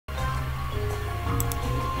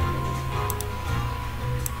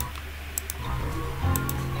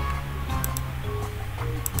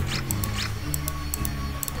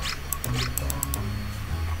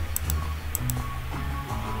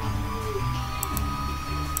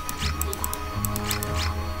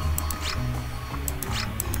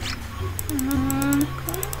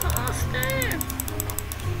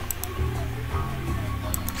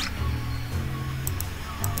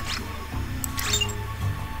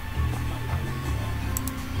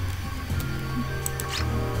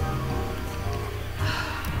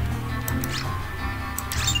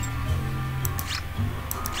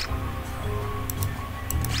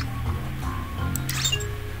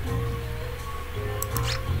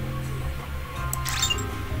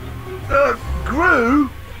Gru,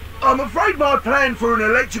 I'm afraid my plan for an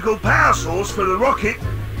electrical power source for the rocket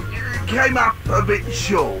came up a bit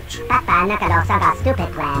short. That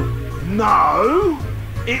stupid plan. No,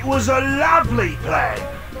 it was a lovely plan.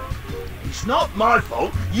 It's not my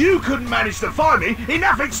fault you couldn't manage to find me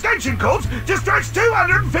enough extension cords to stretch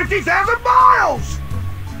 250,000 miles!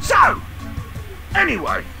 So,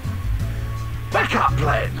 anyway, backup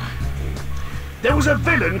plan. There was a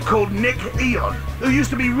villain called Nick Eon who used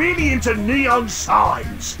to be really into neon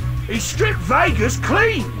signs. He stripped Vegas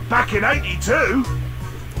clean back in '82.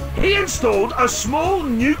 He installed a small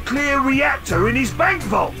nuclear reactor in his bank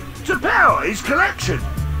vault to power his collection.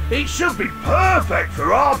 It should be perfect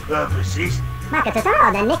for our purposes. Marcus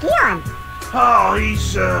Tesoro, then Nick Eon. Oh,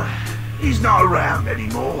 he's not around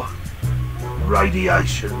anymore.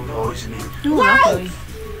 Radiation poisoning. Yikes!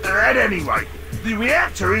 At any rate, the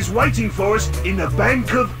reactor is waiting for us in the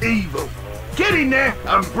Bank of Evil. Get in there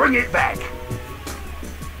and bring it back.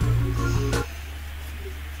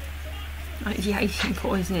 Radiation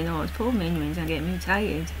poisoning. Oh, his poor minions are getting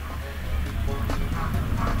mutated.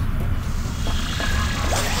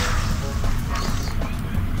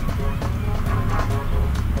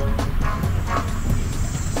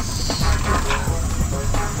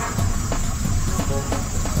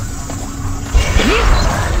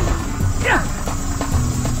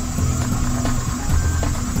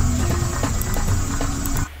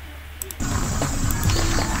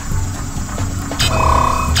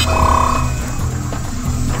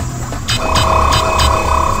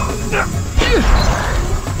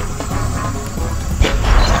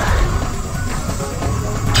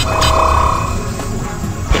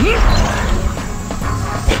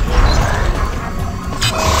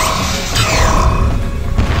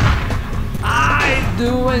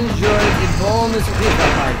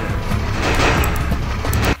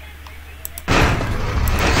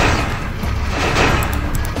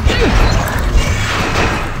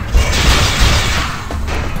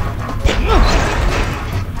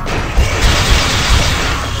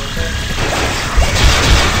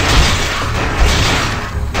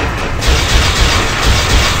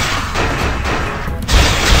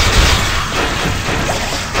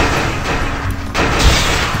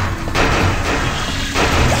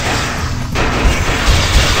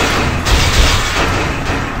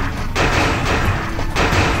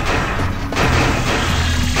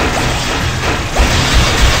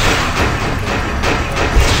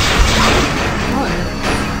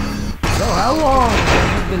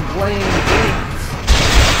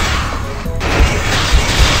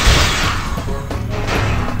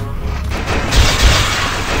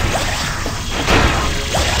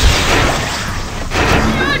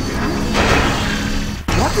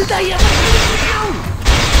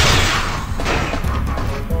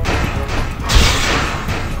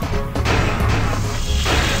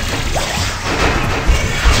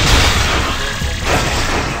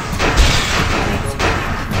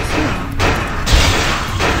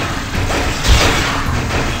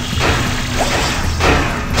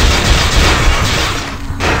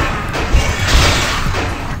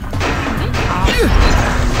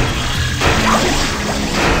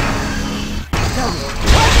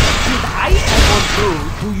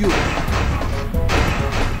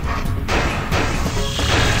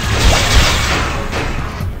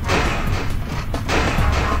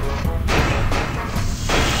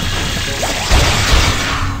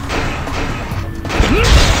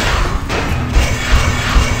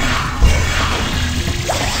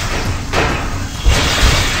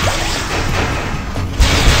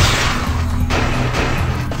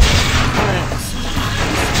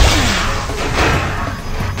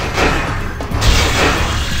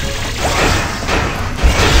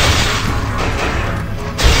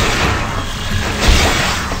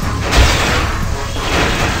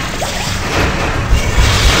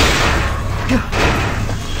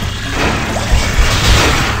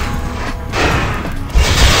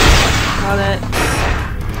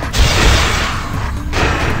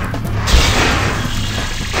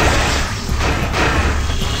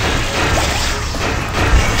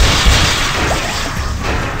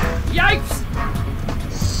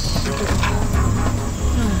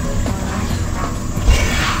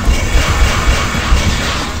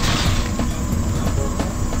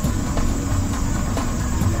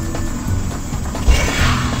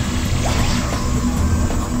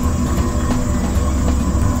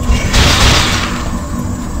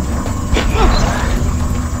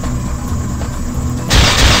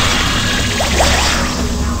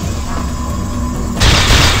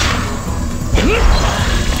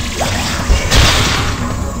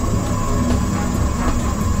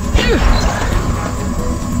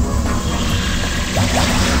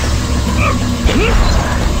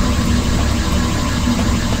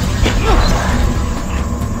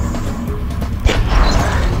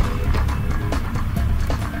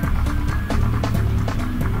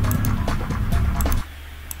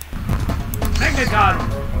 a gun.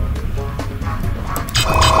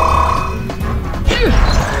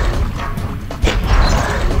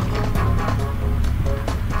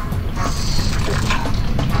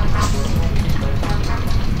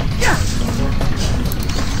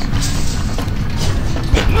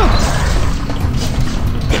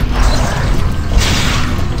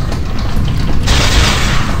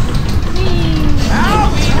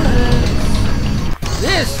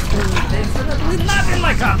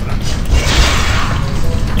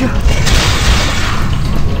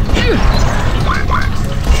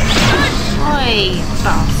 Oi,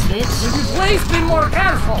 bastards. Would you please be more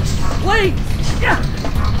careful? Please! Yeah.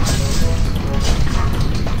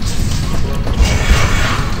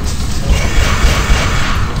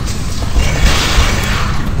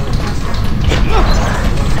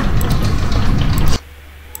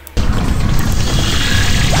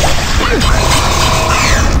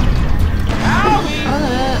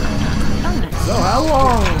 So how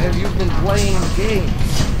long have you been playing games?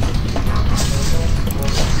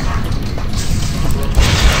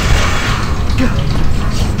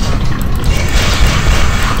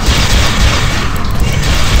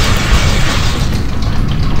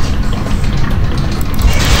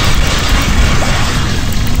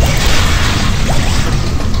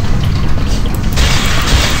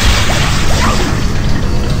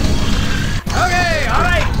 Okay,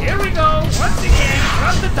 alright, here we go. Once again,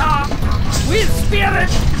 from the top, with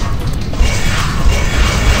spirit.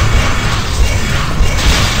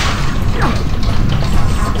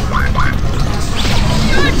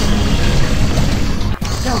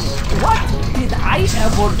 Now, what did I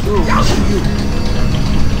ever do to you?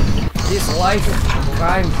 This life of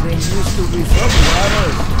crime thing used to be so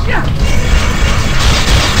glamorous. Yeah.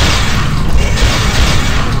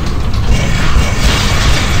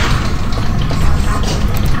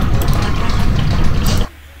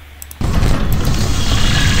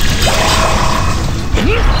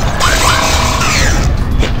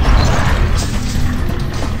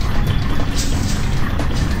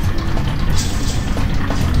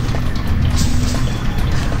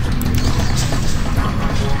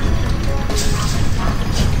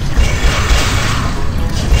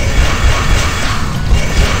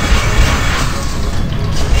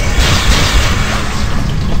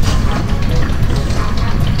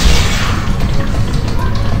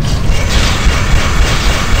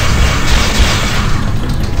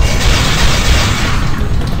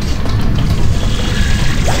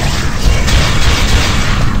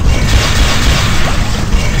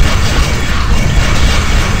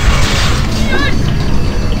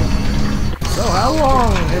 How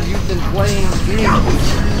long have you been playing games?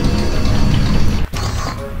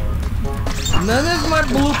 None of my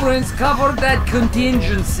blueprints cover that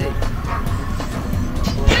contingency.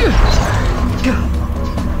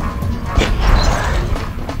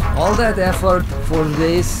 All that effort for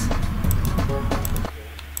this?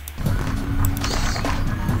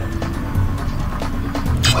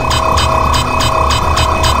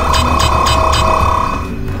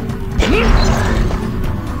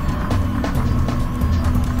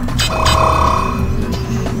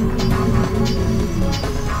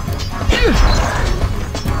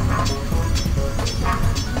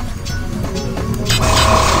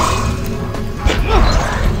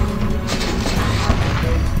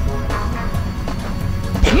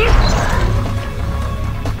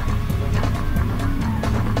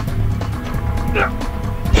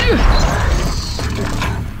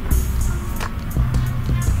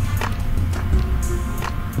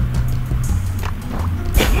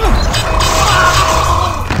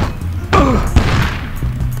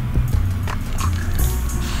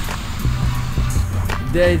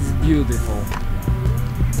 That's beautiful.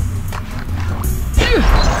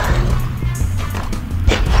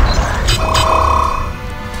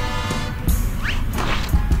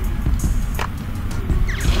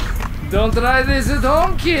 Don't try this at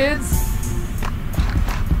home, kids.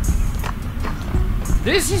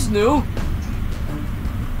 This is new.